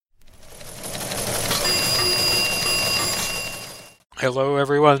Hello,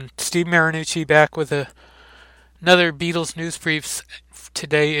 everyone. Steve Marinucci back with another Beatles news briefs.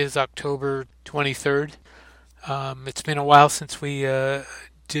 Today is October 23rd. It's been a while since we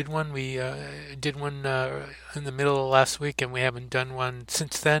did one. We did one in the middle of last week, and we haven't done one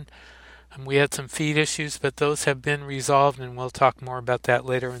since then. We had some feed issues, but those have been resolved, and we'll talk more about that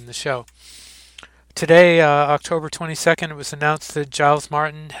later in the show. Today, October 22nd, it was announced that Giles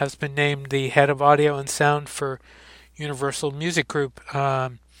Martin has been named the head of audio and sound for Universal Music Group.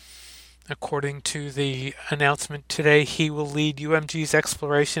 According to the announcement today, he will lead UMG's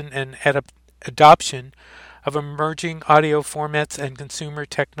exploration and adoption of emerging audio formats and consumer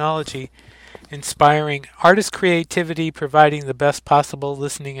technology, inspiring artist creativity, providing the best possible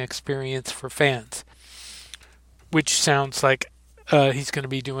listening experience for fans. Which sounds like he's going to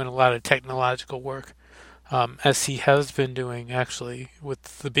be doing a lot of technological work. As he has been doing actually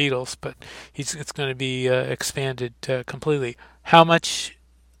with the Beatles, but it's going to be expanded completely. How much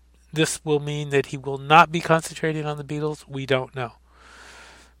this will mean that he will not be concentrating on the Beatles, we don't know.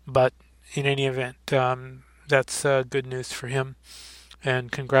 But in any event, that's good news for him,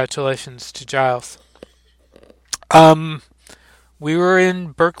 and congratulations to Giles. We were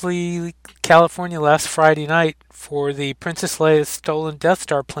in Berkeley, California last Friday night for the Princess Leia's Stolen Death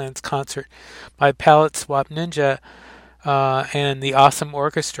Star Plans concert by Palette Swap Ninja and the Awesome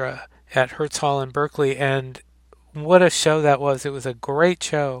Orchestra at Hertz Hall in Berkeley. And what a show that was. It was a great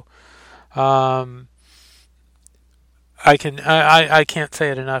show. I can't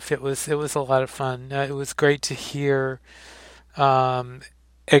say it enough. It was a lot of fun. It was great to hear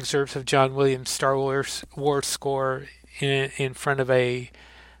excerpts of John Williams' Star Wars score in front of a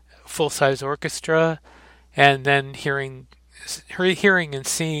full-size orchestra, and then hearing and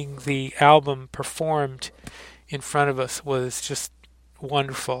seeing the album performed in front of us was just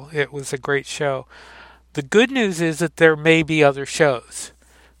wonderful. It was a great show. The good news is that there may be other shows.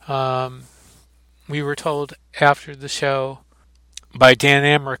 We were told after the show by Dan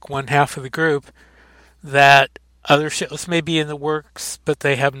Emmerich, one half of the group, that other shows may be in the works, but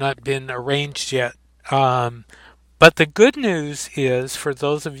they have not been arranged yet. But the good news is, for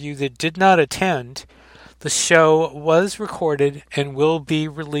those of you that did not attend, the show was recorded and will be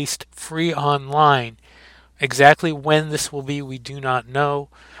released free online. Exactly when this will be, we do not know,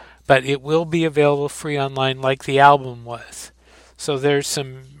 but it will be available free online like the album was. So there's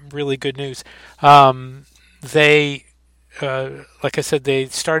some really good news. They, like I said, they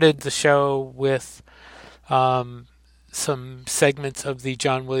started the show with some segments of the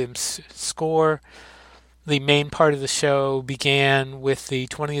John Williams score. The main part of the show began with the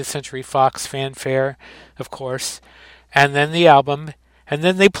 20th Century Fox fanfare, of course, and then the album. And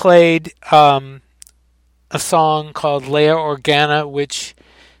then they played a song called Leia Organa, which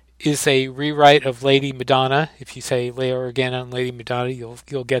is a rewrite of Lady Madonna. If you say Leia Organa and Lady Madonna,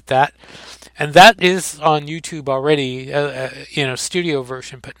 you'll get that. And that is on YouTube already, studio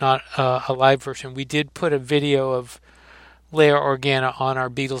version, but not a live version. We did put a video of Leia Organa on our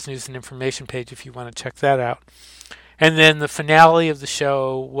Beatles News and Information page if you want to check that out. And then the finale of the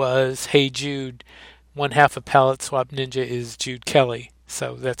show was Hey Jude. One half of Palette Swap Ninja is Jude Kelly.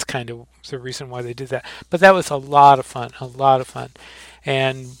 So that's kind of the reason why they did that. But that was a lot of fun.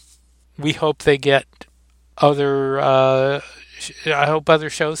 And we hope they get other, I hope other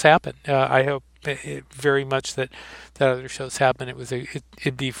shows happen. I hope very much that other shows happen.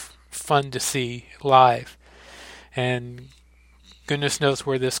 It'd be fun to see live. And goodness knows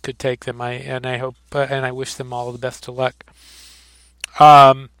where this could take them. I hope and I wish them all the best of luck.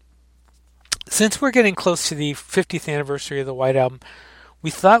 Since we're getting close to the 50th anniversary of the White Album, we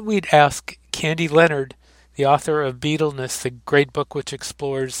thought we'd ask Candy Leonard, the author of Beatleness, the great book which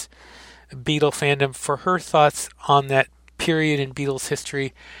explores Beatle fandom, for her thoughts on that period in Beatles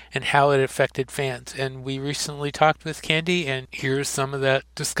history and how it affected fans. And we recently talked with Candy, and here's some of that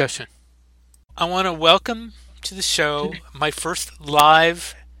discussion. I want to welcome to the show my first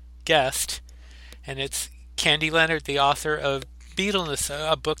live guest, and it's Candy Leonard, the author of Beatleness,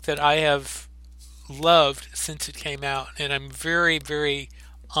 a book that I have loved since it came out, and I'm very, very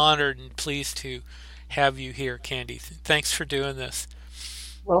honored and pleased to have you here, Candy. Thanks for doing this.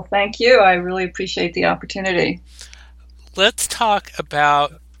 Well, thank you. I really appreciate the opportunity. Let's talk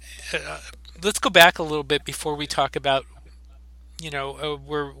about, let's go back a little bit before we talk about,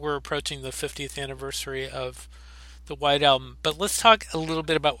 we're approaching the 50th anniversary of the White Album, but let's talk a little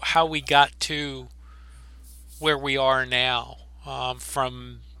bit about how we got to where we are now,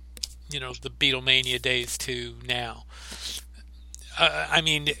 from the Beatlemania days to now. What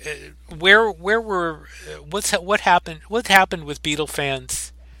happened with Beatle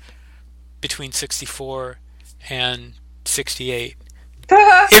fans between '64 and '68?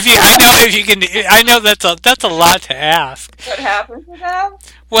 I know if you can, I know that's a lot to ask. What happened to them?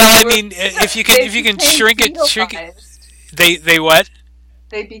 Well, They I were mean, they if you can became shrink it, Beatleized. they what?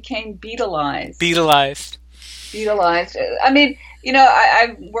 They became Beatleized. Beetleized. Utilized. I mean,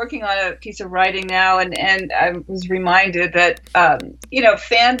 I'm working on a piece of writing now, and I was reminded that,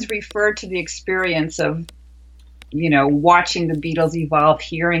 fans refer to the experience of, watching the Beatles evolve,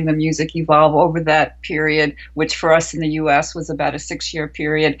 hearing the music evolve over that period, which for us in the U.S. was about a 6-year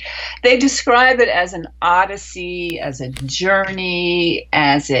period. They describe it as an odyssey, as a journey,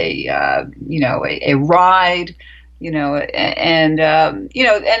 as a ride. And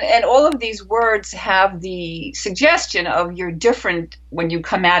all of these words have the suggestion of you're different when you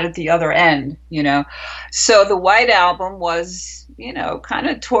come out at the other end. So the White Album was, kind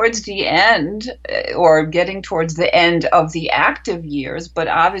of towards the end, or getting towards the end of the active years. But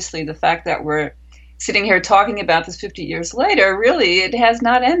obviously the fact that we're sitting here talking about this 50 years later, really, it has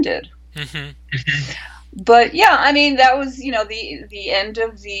not ended. Mm-hmm. But yeah, I mean, that was, the end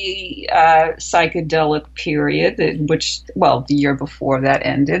of the psychedelic period, which, well, the year before that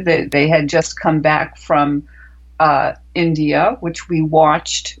ended. They had just come back from India, which we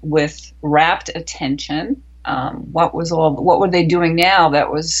watched with rapt attention. What were they doing now? That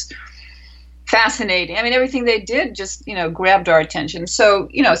was fascinating. I mean, everything they did just, grabbed our attention. So,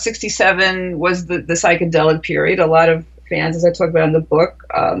 67 was the psychedelic period. A lot of fans, as I talk about in the book,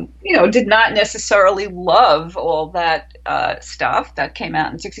 did not necessarily love all that stuff that came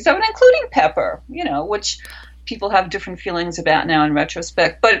out in 67, including Pepper, which people have different feelings about now in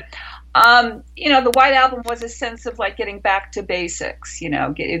retrospect. But, the White Album was a sense of like getting back to basics.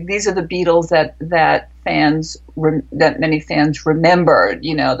 These are the Beatles that many fans remembered,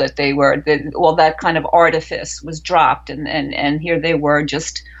 that all that kind of artifice was dropped. And here they were,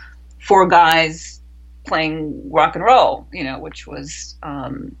 just four guys playing rock and roll, which was,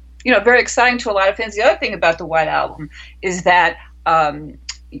 very exciting to a lot of fans. The other thing about the White Album is that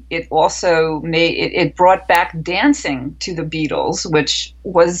it also it brought back dancing to the Beatles, which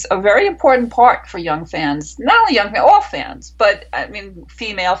was a very important part for young fans. Not only young fans, all fans, but I mean,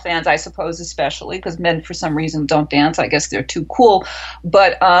 female fans, I suppose, especially, because men, for some reason, don't dance. I guess they're too cool.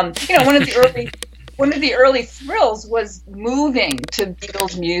 But, one of the early thrills was moving to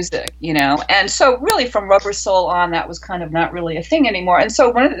Beatles music, and so really from Rubber Soul on, that was kind of not really a thing anymore. And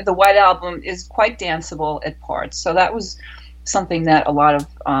so the White Album is quite danceable at parts. So that was something that a lot of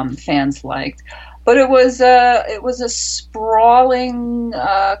fans liked. But it was a sprawling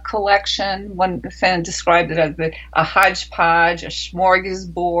collection. One fan described it as a hodgepodge, a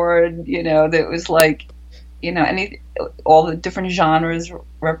smorgasbord. That was like, all the different genres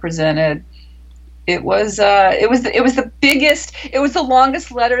represented. It was the biggest. It was the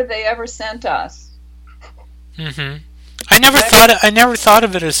longest letter they ever sent us. Mm-hmm. I never thought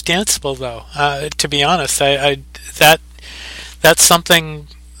of it as danceable, though. To be honest, that's something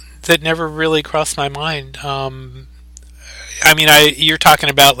that never really crossed my mind. You're talking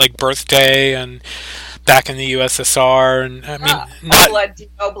about like Birthday and back in the USSR, and I mean,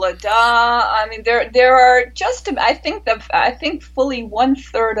 Obla Da. I mean, there are just, I think fully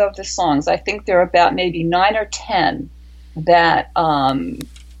 1/3 of the songs. I think there are about maybe 9 or 10 that are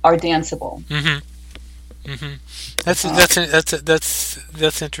danceable. Mm-hmm. Mm-hmm.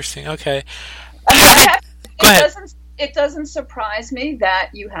 That's interesting. Okay. Go ahead. It doesn't surprise me that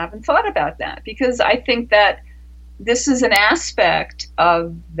you haven't thought about that, because I think that this is an aspect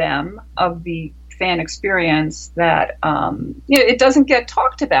of the fan experience that it doesn't get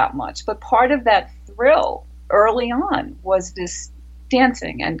talked about much, but part of that thrill early on was this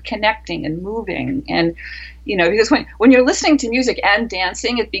dancing and connecting and moving, and because when you're listening to music and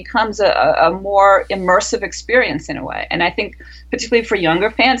dancing, it becomes a more immersive experience in a way. And I think particularly for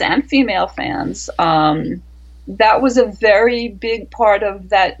younger fans and female fans, that was a very big part of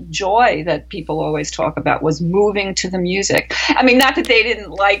that joy that people always talk about, was moving to the music. I mean, not that they didn't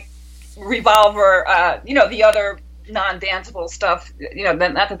like Revolver, the other non-danceable stuff,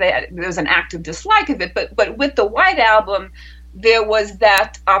 not that there was an active dislike of it, but with the White Album, there was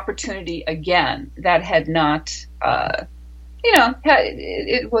that opportunity again that had not,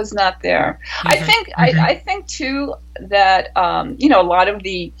 it was not there. Mm-hmm. I think too that, a lot of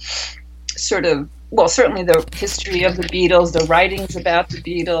the sort of, well, certainly the history of the Beatles, the writings about the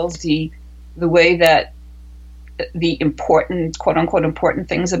Beatles, the way that the important, quote unquote, important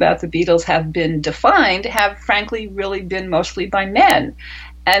things about the Beatles have been defined have frankly really been mostly by men.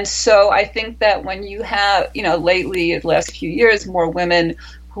 And so I think that when you have, lately, the last few years, more women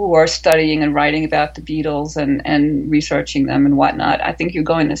who are studying and writing about the Beatles and researching them and whatnot, I think you're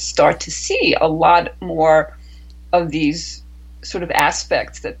going to start to see a lot more of these sort of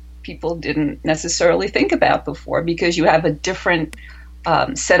aspects that people didn't necessarily think about before, because you have a different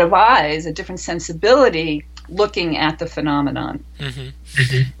set of eyes, a different sensibility looking at the phenomenon. Mm-hmm.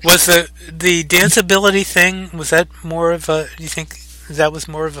 Mm-hmm. Was the danceability thing, was that more of a, do you think that was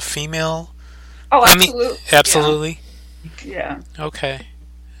more of a female? Oh, absolutely. I mean, absolutely. Yeah. Okay.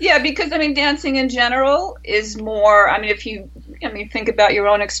 Yeah, because I mean, dancing in general is more. I mean, think about your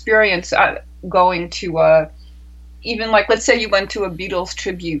own experience going to even like, let's say you went to a Beatles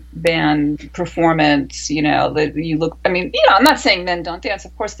tribute band performance. That you look. I mean, I'm not saying men don't dance.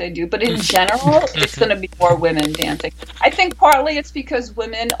 Of course they do, but in general, it's going to be more women dancing. I think partly it's because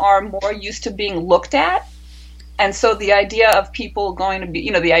women are more used to being looked at. And so the idea of people going to be,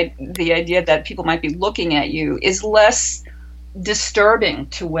 the idea that people might be looking at you is less disturbing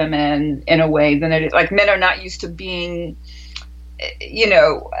to women in a way than it is. Like, men are not used to being,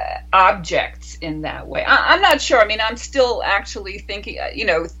 objects in that way. I'm not sure. I mean, I'm still actually thinking,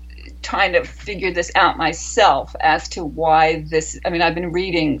 trying to figure this out myself as to why this. I mean, I've been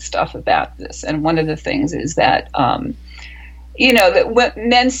reading stuff about this, and one of the things is that, that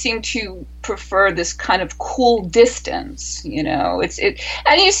men seem to prefer this kind of cool distance, and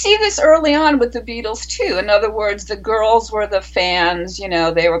you see this early on with the Beatles too. In other words, the girls were the fans,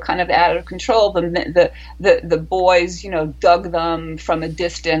 they were kind of out of control. The boys, dug them from a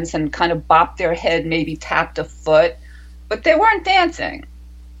distance and kind of bopped their head, maybe tapped a foot, but they weren't dancing,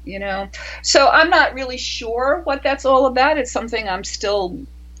 So I'm not really sure what that's all about. It's something I'm still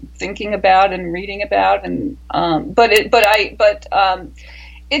thinking about and reading about, and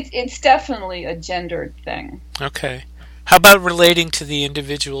it's definitely a gendered thing. Okay. How about relating to the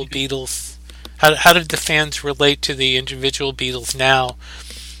individual Beatles? How did the fans relate to the individual Beatles now,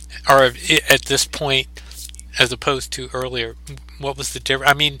 or at this point, as opposed to earlier? What was the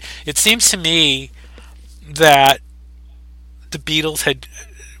difference? I mean, it seems to me that the Beatles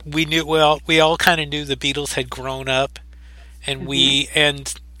we all kind of knew the Beatles had grown up, and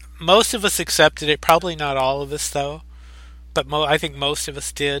and most of us accepted it. Probably not all of us, though, but I think most of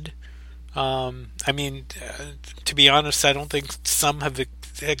us did. I mean, to be honest, I don't think some have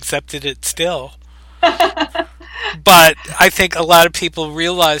accepted it still. But I think a lot of people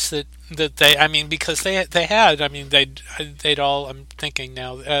realize that they, I mean, because they had, I mean, they'd all, I'm thinking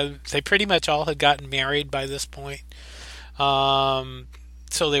now, they pretty much all had gotten married by this point.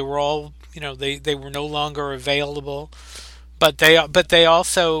 So they were all, they were no longer available. But they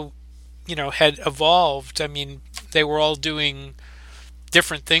also, had evolved. I mean, they were all doing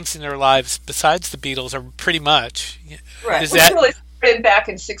different things in their lives besides the Beatles, or pretty much. Right. Which really started back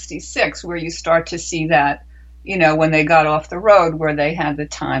in '66, where you start to see that, when they got off the road, where they had the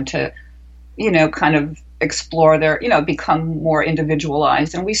time to, kind of explore their, become more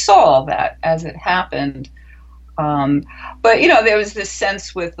individualized. And we saw all that as it happened. But, there was this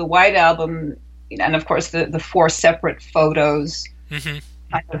sense with the White Album, and of course the 4 separate photos kind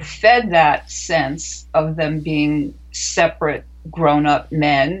of fed that sense of them being separate grown-up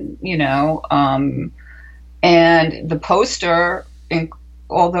men, and the poster in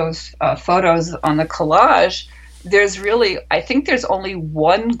all those photos on the collage, I think there's only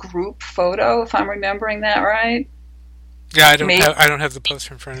one group photo, if I'm remembering that right. Yeah, I don't have the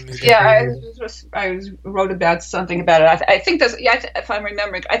poster in front of me. Yeah, I wrote about something about it. I think there's, if I'm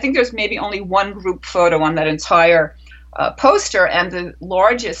remembering, I think there's maybe only one group photo on that entire poster, and the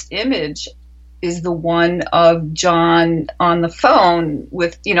largest image is the one of John on the phone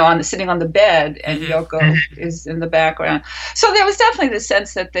with, sitting on the bed, and Yoko is in the background. So there was definitely the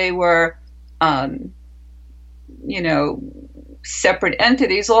sense that they were, separate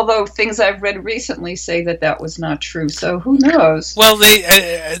entities, although things I've read recently say that was not true. So who knows? Well,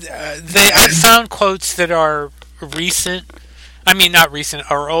 I found quotes that are recent. I mean, not recent,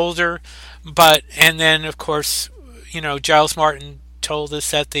 are older, and then of course, Giles Martin told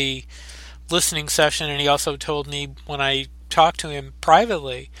us at the listening session, and he also told me when I talked to him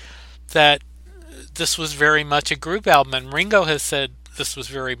privately that this was very much a group album, and Ringo has said this was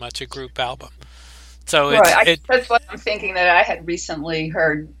very much a group album. So that's what I'm thinking, that I had recently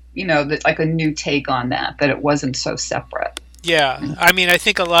heard, that like a new take on that it wasn't so separate. Yeah, I mean, I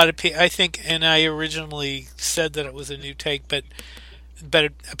think a lot of people, and I originally said that it was a new take, but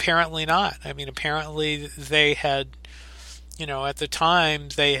apparently not. I mean, apparently they had, at the time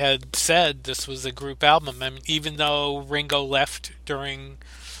they had said this was a group album. I mean, even though Ringo left during,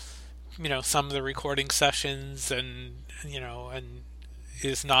 some of the recording sessions, and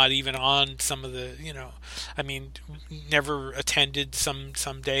is not even on some of the, I mean, never attended some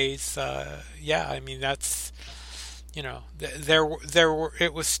days. I mean, that's, there were,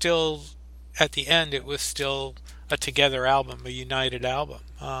 it was still at the end, it was still a together album, a united album,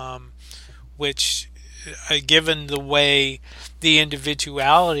 which, given the way the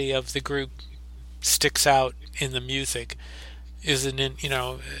individuality of the group sticks out in the music, isn't in,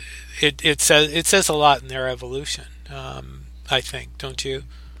 it says a lot in their evolution. I think, don't you?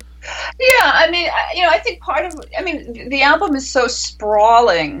 Yeah, I mean, I think the album is so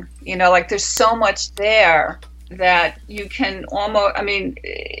sprawling, like there's so much there that you can almost,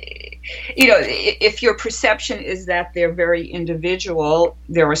 if your perception is that they're very individual,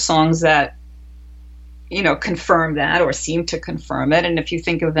 there are songs that, confirm that or seem to confirm it. And if you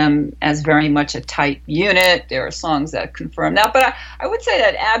think of them as very much a tight unit, there are songs that confirm that. But I would say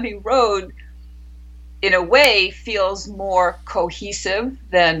that Abbey Road, in a way, feels more cohesive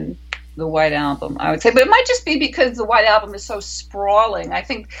than the White Album, I would say. But it might just be because the White Album is so sprawling. I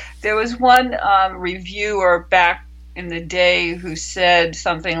think there was one reviewer back in the day who said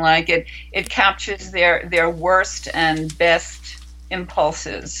something like it captures their worst and best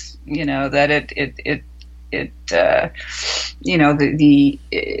impulses, that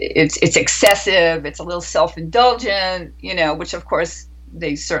it's excessive, it's a little self-indulgent, which of course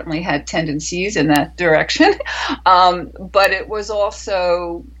they certainly had tendencies in that direction, but it was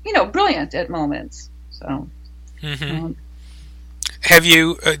also, brilliant at moments. So, have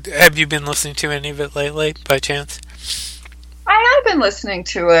you been listening to any of it lately, by chance? I have been listening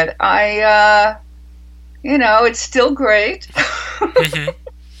to it. It's still great.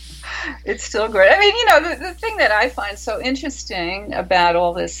 It's still great. I mean, the thing that I find so interesting about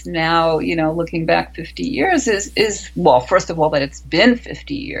all this now, looking back 50 years is, well, first of all, that it's been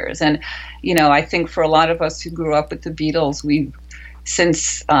 50 years. And, I think for a lot of us who grew up with the Beatles,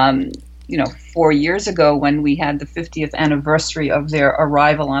 since 4 years ago when we had the 50th anniversary of their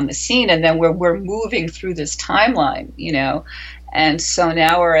arrival on the scene, and then we're moving through this timeline, and so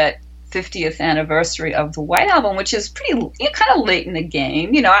now we're at 50th anniversary of the White Album, which is pretty kind of late in the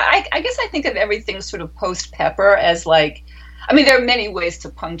game. I guess I think of everything sort of post Pepper as like, there are many ways to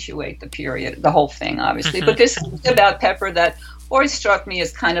punctuate the period, the whole thing, obviously, but there's something about Pepper that always struck me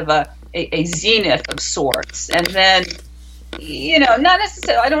as kind of a zenith of sorts. And then, not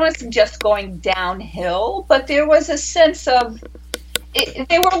necessarily, I don't want to suggest going downhill, but there was a sense of,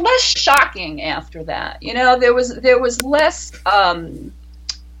 they were less shocking after that. There was less,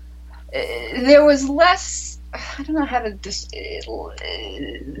 there was less, I don't know how to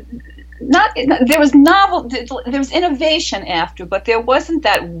there was innovation after, but there wasn't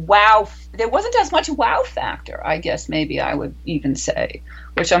that wow, there wasn't as much wow factor, I guess maybe I would even say,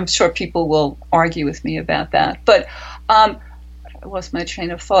 which I'm sure people will argue with me about that. But I lost my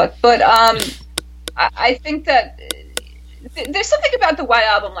train of thought. But I think that there's something about the White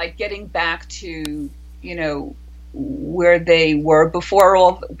Album, like getting back to, where they were before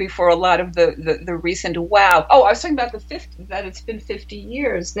a lot of the recent wow. Oh, I was talking about that it's been 50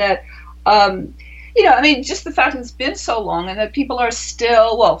 years, that just the fact that it's been so long and that people are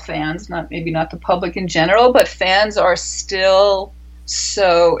still, well, fans, maybe not the public in general, but fans are still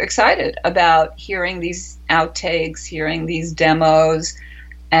so excited about hearing these outtakes, hearing these demos,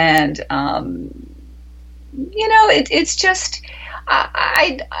 and it's just,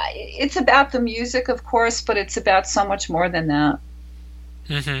 it's about the music, of course, but it's about so much more than that.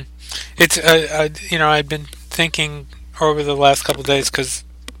 Mm-hmm. It's I've been thinking over the last couple of days, because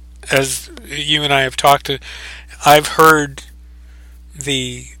as you and I have talked, I've heard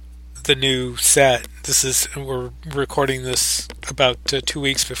the new set. We're recording this about 2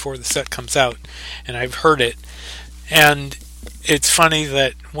 weeks before the set comes out, and I've heard it, and it's funny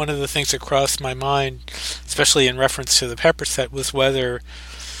that one of the things that crossed my mind, especially in reference to the Pepper set, was whether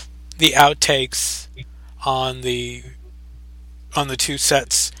the outtakes on the two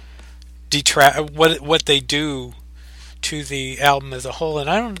sets detract what they do to the album as a whole. And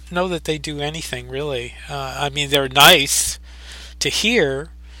I don't know that they do anything really. They're nice to hear,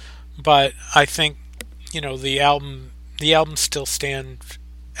 but I think the albums still stand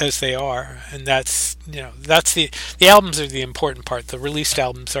as they are, and that's the albums are the important part. The released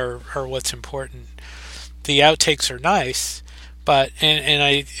albums are what's important. The outtakes are nice, but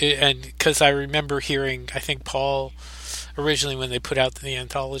and because I remember hearing, I think Paul originally, when they put out the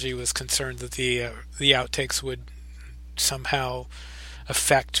anthology, was concerned that the outtakes would somehow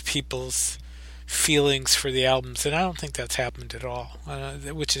affect people's feelings for the albums, and I don't think that's happened at all,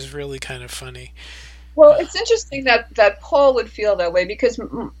 which is really kind of funny. Well, it's interesting that Paul would feel that way, because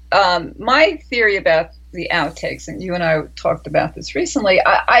my theory about the outtakes, and you and I talked about this recently,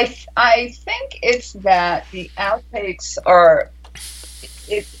 I think it's that the outtakes are,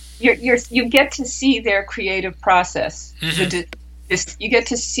 you get to see their creative process. Mm-hmm. You get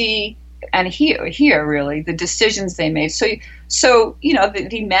to see and here really the decisions they made. So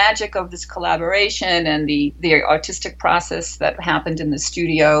the magic of this collaboration and the artistic process that happened in the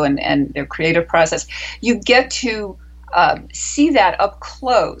studio and their creative process, you get to see that up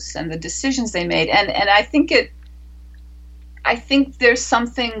close and the decisions they made, and I think there's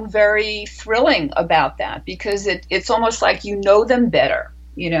something very thrilling about that, because it's almost like you know them better,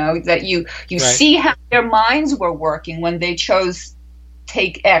 that you right. see how their minds were working when they chose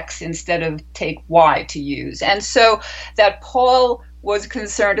take X instead of take Y to use. And so that Paul was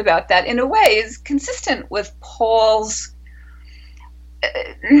concerned about that, in a way, is consistent with Paul's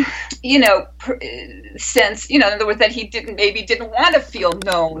sense, in other words, that he didn't want to feel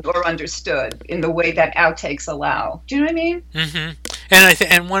known or understood in the way that outtakes allow. Do you know what I mean? Mm-hmm.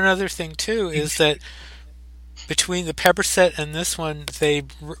 And one other thing too is that between the Pepper set and this one, they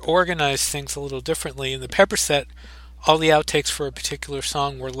organized things a little differently. In the Pepper set, all the outtakes for a particular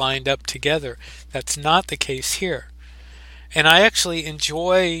song were lined up together. That's not the case here. And I actually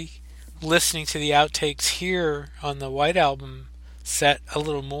enjoy listening to the outtakes here on the White Album set a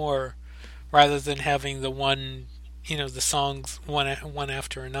little more, rather than having the one, the songs one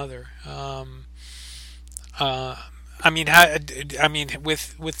after another.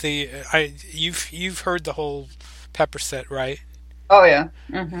 You've heard the whole Pepper set, right? Oh yeah.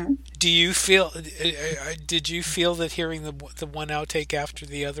 Mm-hmm. Did you feel that hearing the one outtake after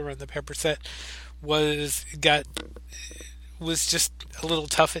the other on the Pepper set was just a little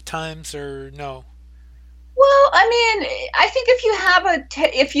tough at times, or no? Well, I think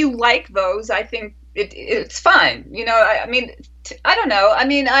if you like those, I think it's fine. I don't know. I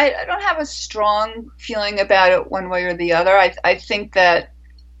don't have a strong feeling about it one way or the other. I think that,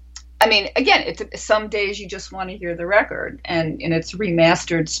 again, some days you just want to hear the record and in its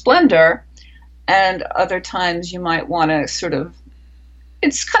remastered splendor, and other times you might want to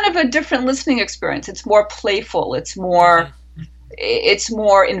it's kind of a different listening experience. It's more playful. It's more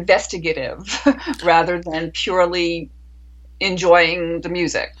investigative rather than purely enjoying the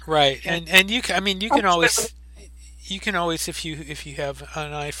music. Right. And you can always if you have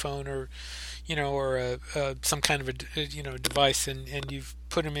an iPhone or some kind of a device and you've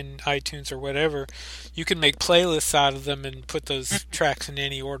put them in iTunes or whatever, you can make playlists out of them and put those tracks in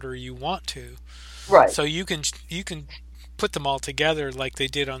any order you want to. Right. So you can put them all together like they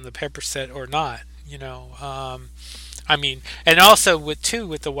did on the Pepper set or not, and also with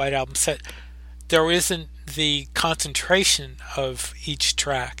the White Album set, there isn't the concentration of each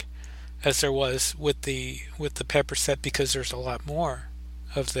track as there was with the Pepper set, because there's a lot more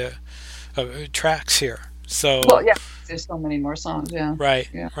of the tracks here. So there's so many more songs. Yeah. Right.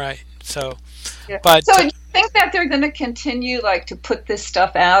 Yeah. Right. So, yeah. But so you think that they're going to continue to put this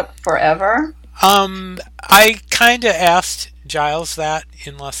stuff out forever? I kind of asked Giles that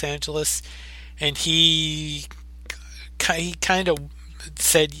in Los Angeles, and he kind of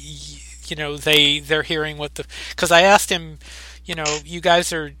said, they're hearing because I asked him, you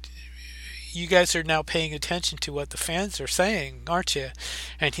guys are now paying attention to what the fans are saying, aren't you?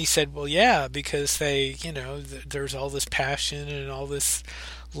 And he said, well, yeah, because they, there's all this passion and all this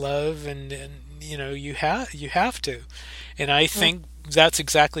love, and you have to. And I think that's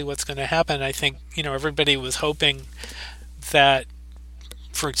exactly what's going to happen. I think, everybody was hoping that,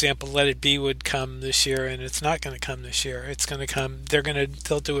 for example, Let It Be would come this year, and it's not going to come this year. It's going to come.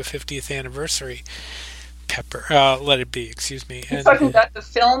 They'll do a 50th anniversary. Let It Be. Excuse me. You're talking about the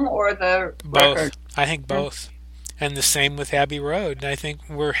film or the both record? I think both, and the same with Abbey Road. And I think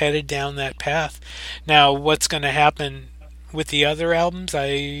we're headed down that path. Now, what's going to happen with the other albums?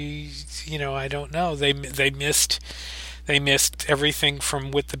 I don't know. They missed everything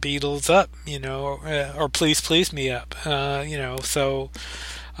from With the Beatles up, or Please Please Me up, so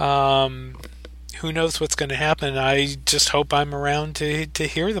who knows what's going to happen. I just hope I'm around to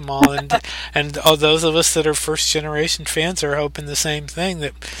hear them all, and all those of us that are first generation fans are hoping the same thing,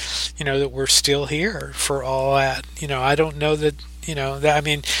 that that we're still here for all that. I don't know that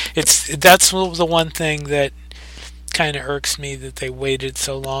that's the one thing that kind of irks me, that they waited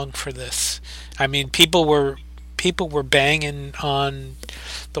so long for this. People were banging on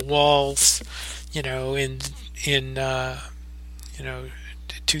the walls, in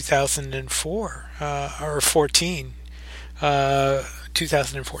 2004 or 14,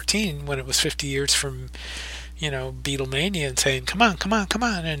 2014, when it was 50 years from Beatlemania, and saying come on,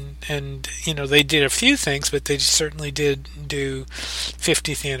 and they did a few things, but they certainly did do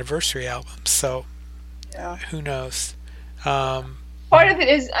 50th anniversary albums. So who knows? Part of it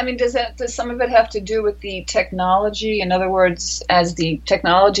is, does some of it have to do with the technology? In other words, as the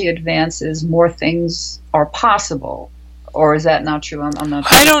technology advances, more things are possible. or is that not true? I'm not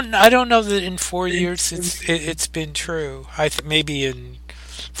I sure. don't know that in 4 years it's been true. Maybe in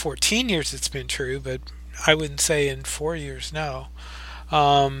 14 years it's been true, but I wouldn't say in 4 years. No.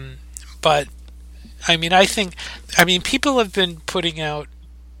 Um, but I mean, people have been putting out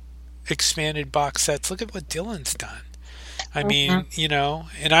expanded box sets. Look at what Dylan's done. I Mhm. mean,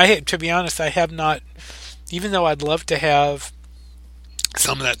 and to be honest, I have not, even though I'd love to have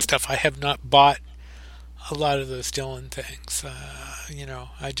some of that stuff, I have not bought a lot of those Dylan things.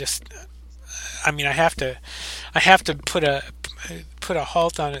 I just, I have to put a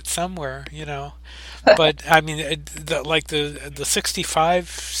halt on it somewhere. But I mean, like the 65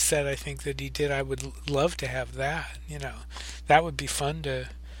 set, I think that he did, I would love to have that. That would be fun to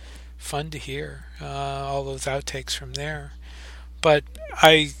hear all those outtakes from there. But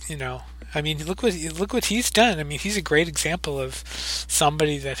look what he's done. I mean, he's a great example of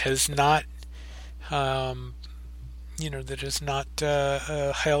somebody that has not, um,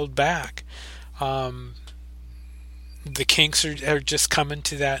 held back. Um, the Kinks are just coming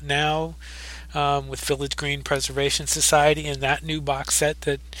to that now, with Village Green Preservation Society and that new box set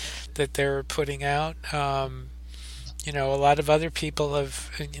that they're putting out. A lot of other people have,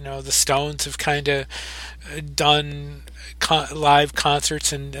 the Stones have kind of done live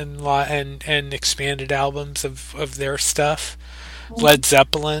concerts and expanded albums of their stuff. Led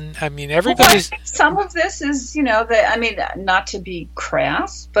Zeppelin. I mean, Well, I everybody's. think some of this is, that I mean, not to be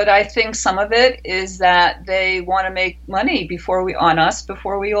crass, but I think some of it is that they want to make money on us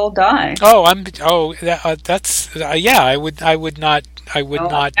before we all die. Oh, that's yeah. I would not. I would Oh,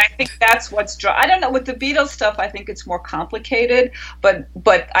 not. I think that's I don't know, with the Beatles stuff. I think it's more complicated, but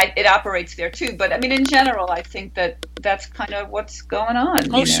it operates there too. But I mean, in general, I think that that's kind of what's going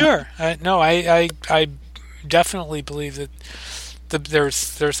on. Oh, sure. No, I definitely believe that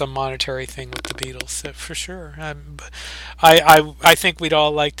there's a monetary thing with the Beatles, for sure. I think we'd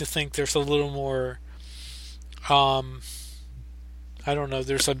all like to think there's a little more. Um, I don't know.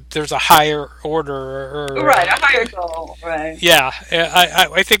 There's a higher order, Right, a higher goal, right? yeah.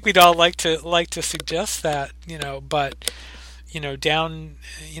 I think we'd all like to suggest that, but down,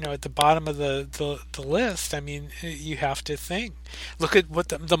 at the bottom of the list. I mean, you have to think. Look at what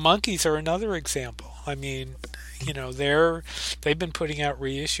the Monkees are another example. I mean, they've been putting out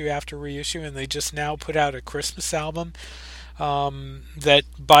reissue after reissue, and they just now put out a Christmas album, that,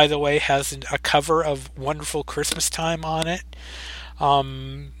 by the way, has a cover of "Wonderful Christmas Time" on it.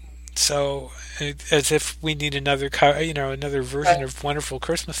 Um, so, as if we need another version Right. of "Wonderful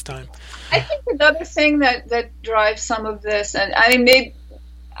Christmas Time." I think another thing that drives some of this, and I mean,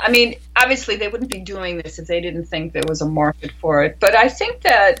 obviously they wouldn't be doing this if they didn't think there was a market for it. But I think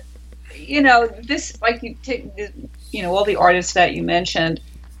that, this, like, you take, all the artists that you mentioned,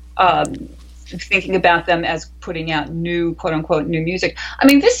 um, thinking about them as putting out new, quote unquote, new music. I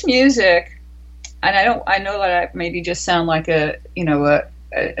mean, this music, and I know that I maybe just sound like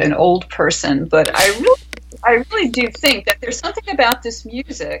an old person, but I really do think that there's something about this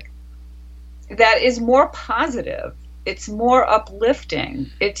music that is more positive. It's more uplifting.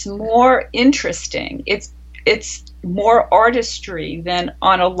 It's more interesting. It's more artistry than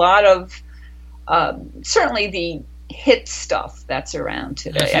on a lot of, certainly, the hit stuff that's around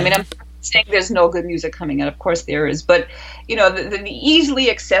today. I Hmm. mean, I'm not saying there's no good music coming out. Of course there is, but the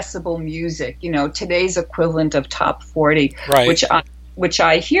easily accessible music. Today's equivalent of top 40, Right. which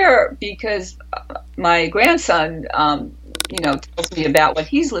I hear because my grandson, tells me about what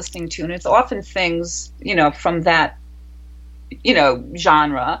he's listening to, and it's often things, from that,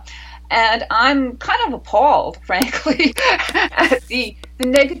 genre. And I'm kind of appalled, frankly, at the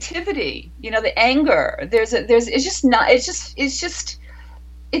negativity, the anger. It's just not,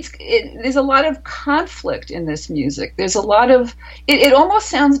 there's a lot of conflict in this music. There's a lot of, it almost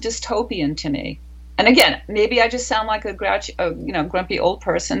sounds dystopian to me. And again, maybe I just sound like a grumpy old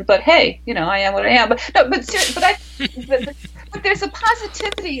person, but hey, I am what I am. But no, but there's a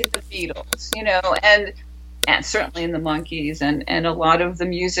positivity in the Beatles, and certainly in the Monkees, and a lot of the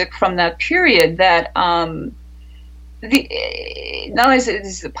music from that period that, not only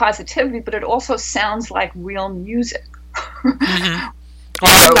is it positivity, but it also sounds like real music. Hmm.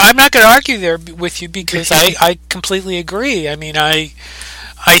 Well, I'm not going to argue there with you, because I completely agree. I mean, I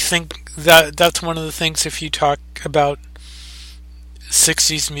think that's one of the things, if you talk about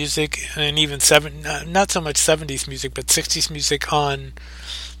 60s music, and even not so much 70s music, but 60s music on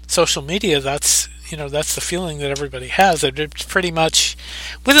social media, that's the feeling that everybody has. It's pretty much,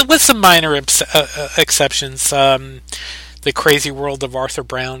 with some minor exceptions. The Crazy World of Arthur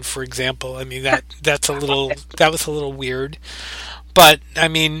Brown, for example. I mean, that was a little weird. But I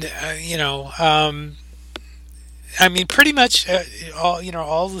mean, I mean, pretty much all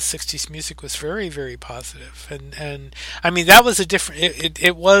the '60s music was very, very positive, and I mean that was a different.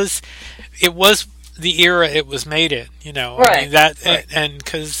 It was the era it was made in. I Right. mean that, Right. and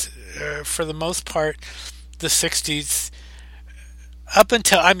because for the most part, the '60s up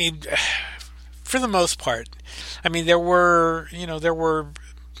until I mean, for the most part, I mean there were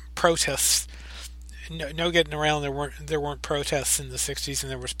protests. No getting around. There weren't protests in the '60s, and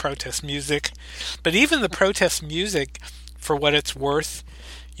there was protest music, but even the protest music, for what it's worth,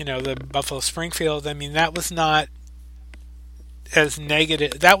 the Buffalo Springfield. I mean, that was not as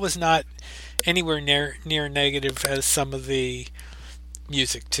negative. That was not anywhere near negative as some of the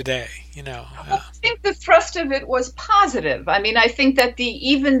music today. Well, I think the thrust of it was positive. I mean, I think that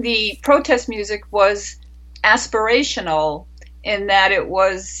even the protest music was aspirational in that it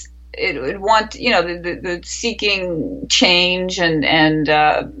would want the seeking change and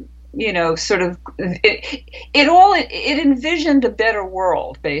sort of it envisioned a better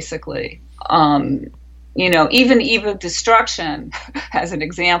world basically. Even Eve of Destruction as an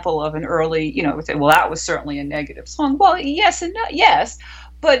example of an early, would say, well, that was certainly a negative song. Well, yes and no, yes,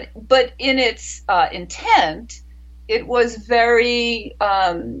 but in its intent, it was very,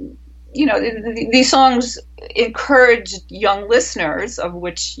 these songs encouraged young listeners, of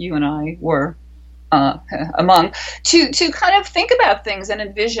which you and I were among, to kind of think about things and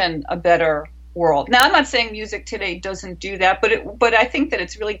envision a better world. Now, I'm not saying music today doesn't do that, but I think that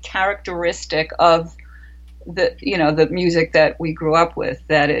it's really characteristic of the music that we grew up with,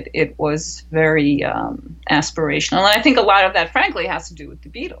 that it was very aspirational, and I think a lot of that, frankly, has to do with the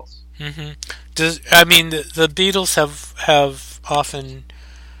Beatles. hmm I mean the Beatles have often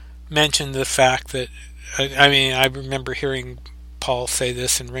mentioned the fact that I mean I remember hearing Paul say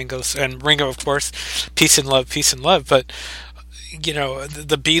this and Ringo, of course, peace and love, but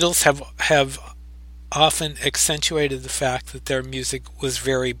the Beatles have often accentuated the fact that their music was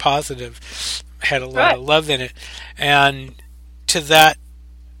very positive, had a lot of love in it, and to that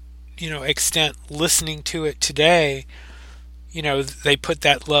extent, listening to it today, they put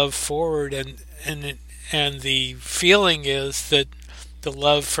that love forward, and the feeling is that the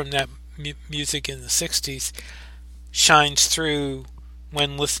love from that music in the '60s shines through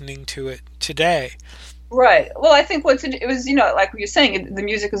when listening to it today. Right. Well, I think it was, like you're saying, the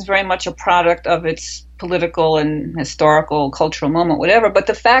music is very much a product of its political and historical, cultural moment, whatever. But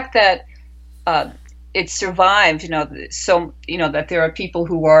the fact that it survived, so that there are people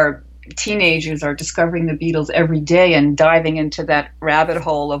who are teenagers are discovering the Beatles every day and diving into that rabbit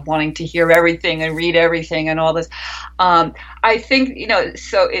hole of wanting to hear everything and read everything and all this. I think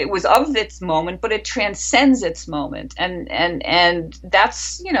so it was of its moment, but it transcends its moment, and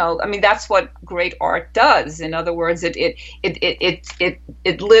that's I mean that's what great art does. In other words, it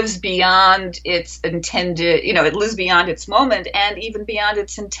lives beyond its intended, it lives beyond its moment and even beyond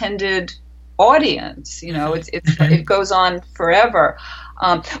its intended audience. It goes on forever.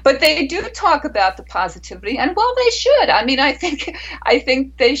 But they do talk about the positivity, and well, they should. I mean, I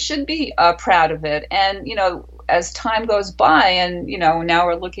think they should be proud of it. And as time goes by, and now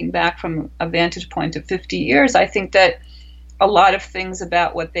we're looking back from a vantage point of 50 years, I think that a lot of things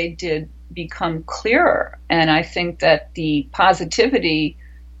about what they did become clearer. And I think that the positivity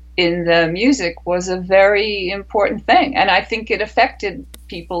in the music was a very important thing, and I think it affected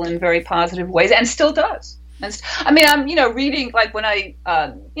people in very positive ways, and still does. I mean, I'm reading, like when I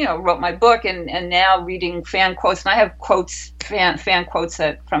wrote my book, and now reading fan quotes, and I have fan quotes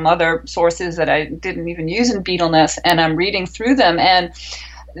from other sources that I didn't even use in Beatleness, and I'm reading through them, and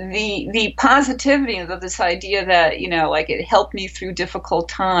the positivity of this idea that like it helped me through difficult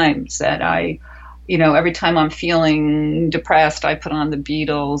times, that I every time I'm feeling depressed, I put on the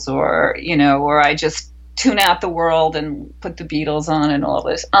Beatles, or I just tune out the world and put the Beatles on, and all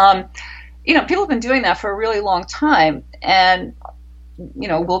this. People have been doing that for a really long time, and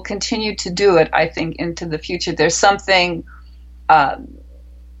will continue to do it, I think, into the future. There's something, again,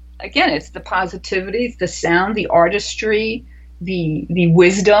 it's the positivity, it's the sound, the artistry, the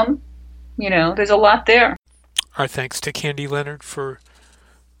wisdom. There's a lot there. Our thanks to Candy Leonard for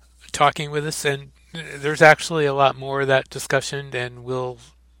talking with us, and there's actually a lot more of that discussion, and we'll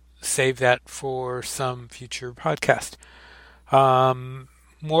save that for some future podcast.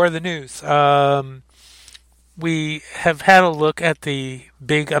 More of the news. We have had a look at the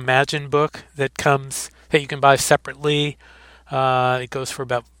Big Imagine book that you can buy separately. It goes for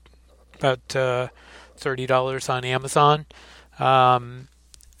about $30 on Amazon,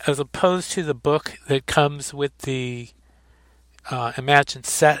 as opposed to the book that comes with the Imagine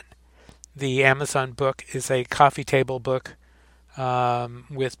set. The Amazon book is a coffee table book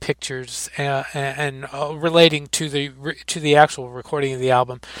with pictures and relating to the actual recording of the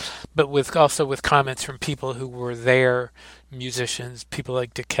album, but also with comments from people who were there, musicians, people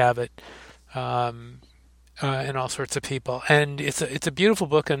like Dick Cavett, and all sorts of people. And it's a beautiful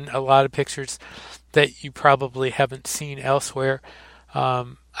book and a lot of pictures that you probably haven't seen elsewhere.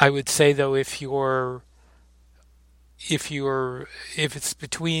 I would say though, if it's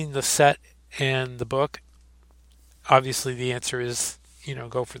between the set and the book, obviously the answer is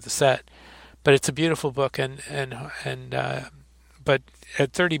go for the set. But it's a beautiful book, but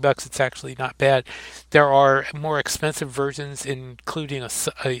at $30 it's actually not bad. There are more expensive versions, including a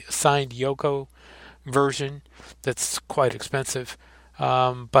signed Yoko version that's quite expensive.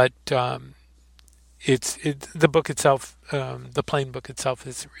 But the book itself, the plain book itself,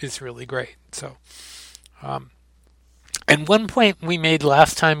 is really great. So. And one point we made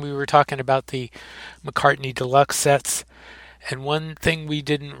last time we were talking about the McCartney Deluxe sets, and one thing we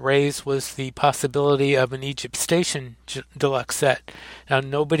didn't raise was the possibility of an Egypt Station Deluxe set. Now,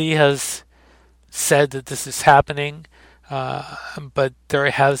 nobody has said that this is happening, but there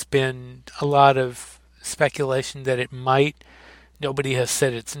has been a lot of speculation that it might. Nobody has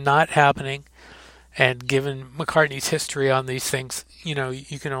said it's not happening. And given McCartney's history on these things,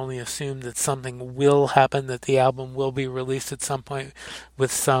 you can only assume that something will happen, that the album will be released at some point with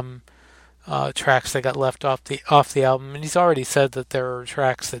some tracks that got left off the album. And he's already said that there are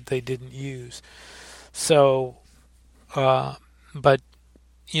tracks that they didn't use. So, but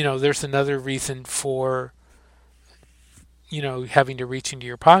there's another reason for having to reach into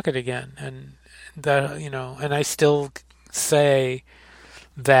your pocket again, and that and I still say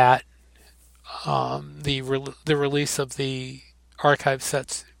that. The release of the archive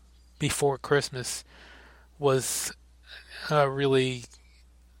sets before Christmas was a really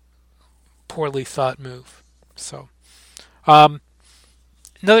poorly thought move. So,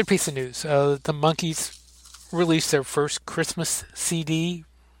 another piece of news: the Monkees released their first Christmas CD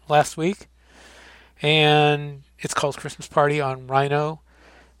last week, and it's called Christmas Party on Rhino,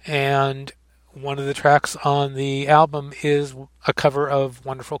 and one of the tracks on the album is a cover of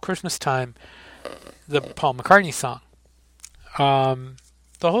Wonderful Christmas Time, the Paul McCartney song.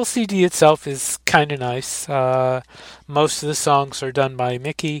 The whole CD itself is kind of nice. Most of the songs are done by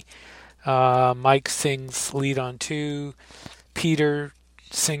Mickey. Mike sings lead on 2, Peter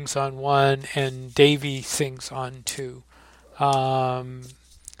sings on 1, and Davey sings on 2. And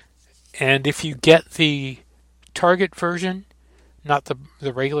if you get the Target version, not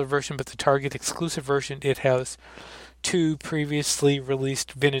the regular version, but the Target exclusive version, it has 2 previously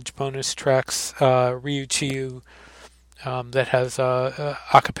released vintage bonus tracks, Ryu Chiyu, that has a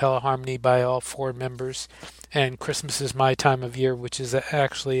cappella harmony by all 4 members, and Christmas Is My Time of Year, which is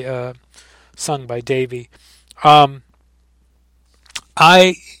actually sung by Davey. It's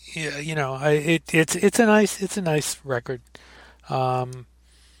a nice record.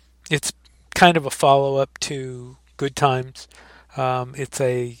 It's kind of a follow up to Good Times. It's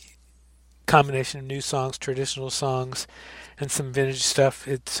a combination of new songs, traditional songs, and some vintage stuff.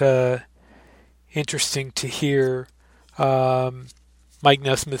 It's interesting to hear Mike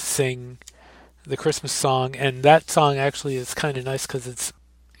Nesmith sing the Christmas song, and that song actually is kind of nice because it's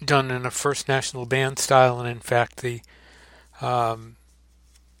done in a First National Band style, and in fact the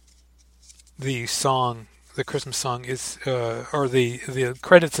song, the Christmas song, is or the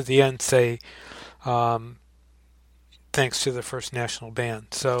credits at the end say thanks to the First National Band.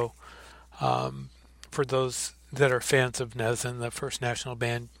 So for those that are fans of Nez and the First National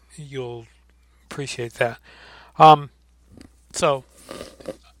Band, you'll appreciate that. So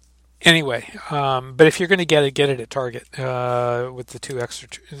anyway, but if you're going to get it at Target with the two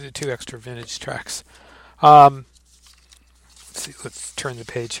extra vintage tracks. Let's turn the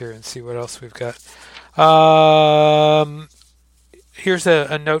page here and see what else we've got. Here's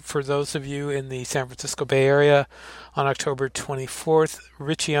a note for those of you in the San Francisco Bay Area. On October 24th,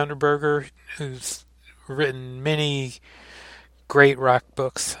 Richie Underberger, who's written many great rock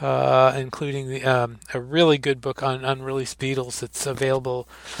books, including a really good book on unreleased Beatles that's available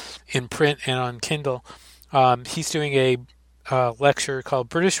in print and on Kindle. He's doing a lecture called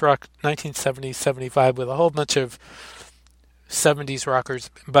British Rock 1970-75 with a whole bunch of 70s rockers,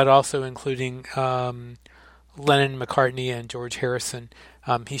 but also including Lennon, McCartney, and George Harrison.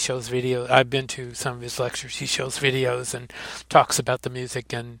 He shows videos. I've been to some of his lectures. He shows videos and talks about the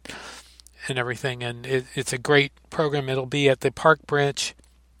music and everything. And it's a great program. It'll be at the Park Branch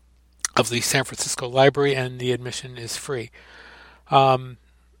of the San Francisco Library, and the admission is free.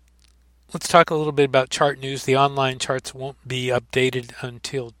 Let's talk a little bit about chart news. The online charts won't be updated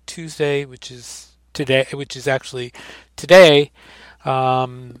until Tuesday, which is today, which is actually today.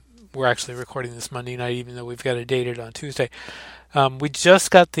 We're actually recording this Monday night, even though we've got it dated on Tuesday. We just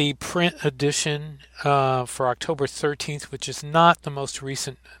got the print edition for October 13th, which is not the most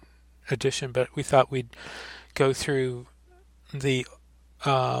recent edition, but we thought we'd go through the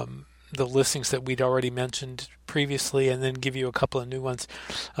listings that we'd already mentioned previously and then give you a couple of new ones.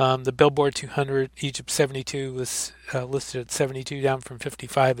 The Billboard 200, Egypt 72 was listed at 72, down from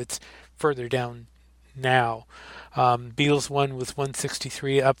 55. It's further down now. Beatles 1 was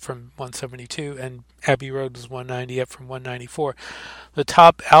 163, up from 172, and Abbey Road was 190, up from 194. The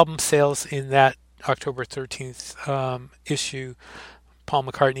top album sales in that October 13th issue, Paul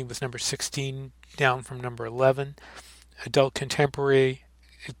McCartney was number 16, down from number 11. Adult contemporary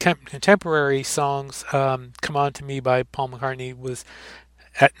songs, Come On To Me by Paul McCartney was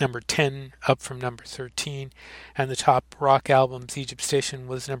at number 10, up from number 13. And the top rock albums, Egypt Station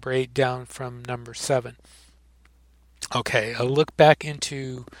was number 8, down from number 7. Okay, a look back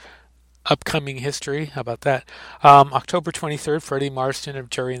into upcoming history. How about that? October 23rd, Freddie Marsden of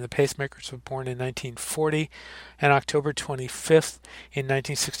Gerry and the Pacemakers was born in 1940. And October 25th, in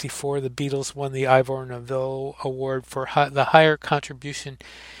 1964, the Beatles won the Ivor Novello Award for the higher contribution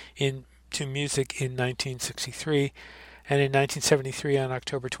to music in 1963. And in 1973, on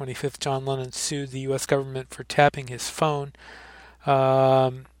October 25th, John Lennon sued the U.S. government for tapping his phone.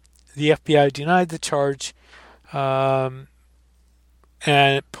 The FBI denied the charge, and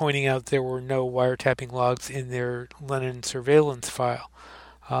pointing out there were no wiretapping logs in their Lennon surveillance file.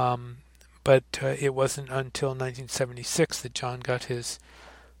 But it wasn't until 1976 that John got his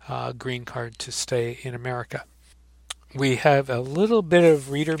green card to stay in America. We have a little bit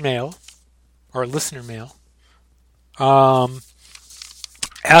of reader mail, or listener mail.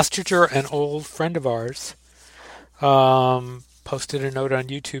 Astriger, an old friend of ours, posted a note on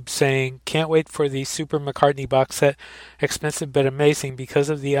YouTube saying, "Can't wait for the Super McCartney box set. Expensive but amazing because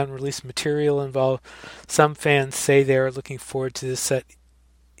of the unreleased material involved. Some fans say they are looking forward to this set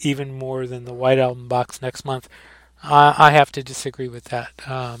even more than the White Album box next month." I have to disagree with that.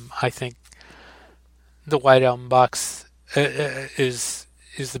 I think the White Album box is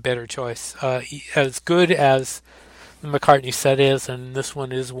the better choice. As good as the McCartney set is, and this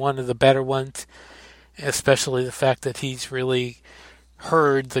one is one of the better ones, especially the fact that he's really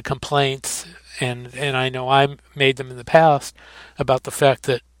heard the complaints, and I know I made them in the past, about the fact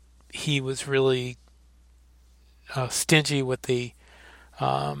that he was really stingy with the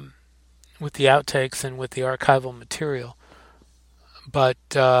outtakes and with the archival material. But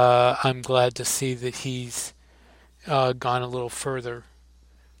I'm glad to see that he's gone a little further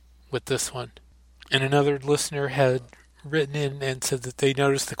with this one. And another listener had written in and said that they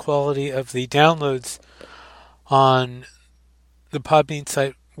noticed the quality of the downloads on the Podbean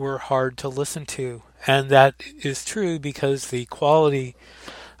site were hard to listen to. And that is true because the quality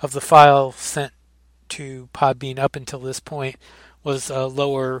of the file sent to Podbean up until this point was a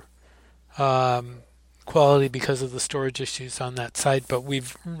lower quality because of the storage issues on that site. But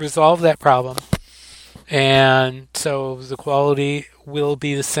we've resolved that problem. And so the quality will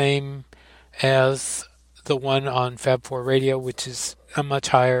be the same as the one on Fab4 Radio, which is a much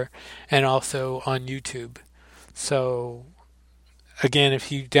higher, and also on YouTube. So again,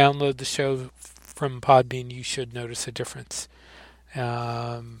 if you download the show from Podbean, you should notice a difference.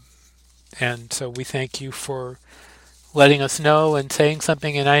 And so we thank you for letting us know and saying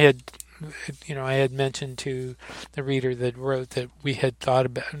something. And I had mentioned to the reader that wrote that we had thought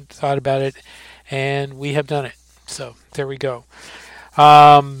about it, and we have done it. So there we go.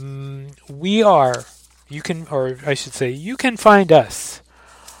 You can find us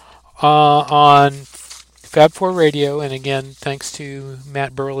on Fab4 Radio, and again, thanks to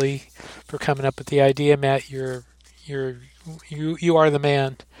Matt Burley for coming up with the idea. Matt, you are the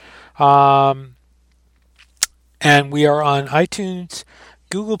man. And we are on iTunes,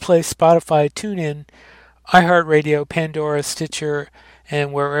 Google Play, Spotify, TuneIn, iHeartRadio, Pandora, Stitcher,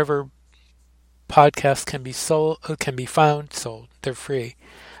 and wherever podcasts can be found. They're free.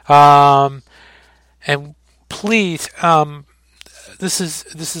 And please, this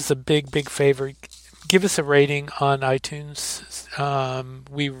is a big favor. Give us a rating on iTunes. I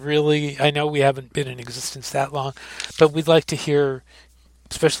know we haven't been in existence that long, but we'd like to hear,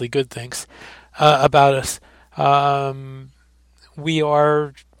 especially good things, about us. We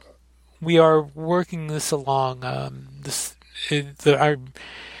are working this along. I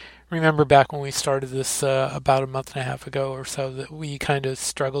remember back when we started this about a month and a half ago or so that we kind of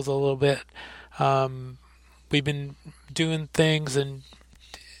struggled a little bit. We've been doing things and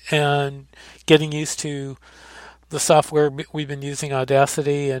getting used to the software. We've been using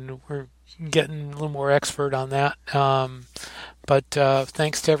Audacity, and we're getting a little more expert on that. But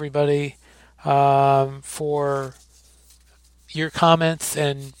thanks to everybody for your comments,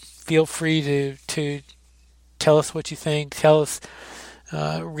 and feel free to tell us what you think. Tell us,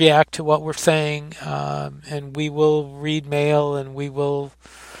 react to what we're saying, and we will read mail, and we will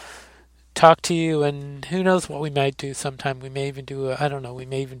talk to you, and who knows what we might do sometime. We may even do I don't know, we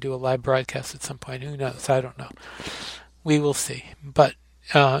may even do a live broadcast at some point. Who knows? I don't know. We will see. But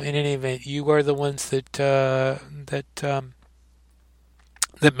in any event, you are the ones that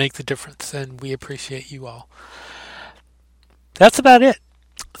make the difference, and we appreciate you all. That's about it.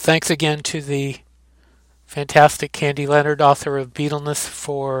 Thanks again to the fantastic Candy Leonard, author of Beatleness,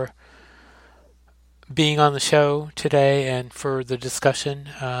 for being on the show today and for the discussion.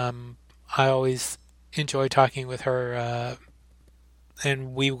 I always enjoy talking with her,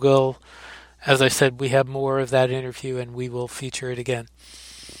 and we will, as I said, we have more of that interview, and we will feature it again.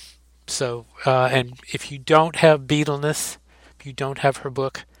 So, and if you don't have Beatleness, if you don't have her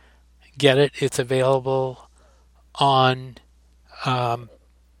book, get it. It's available on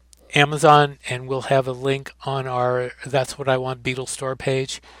Amazon, and we'll have a link on our That's What I Want Beatles store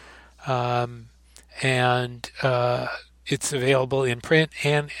page. And it's available in print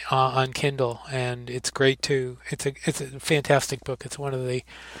and on Kindle, and it's great too. It's a fantastic book. It's one of the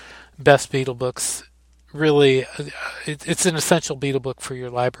best Beatle books. Really, it's an essential Beatle book for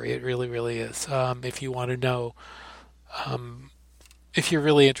your library. It really, really is. If you want to know, if you're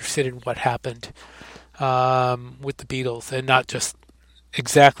really interested in what happened with the Beatles, and not just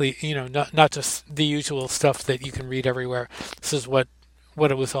exactly, not just the usual stuff that you can read everywhere. This is what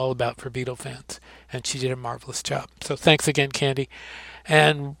it was all about for Beatle fans, and she did a marvelous job. So thanks again, Candy,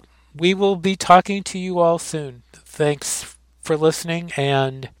 and we will be talking to you all soon. Thanks for listening,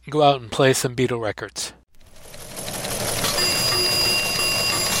 and go out and play some Beatle records.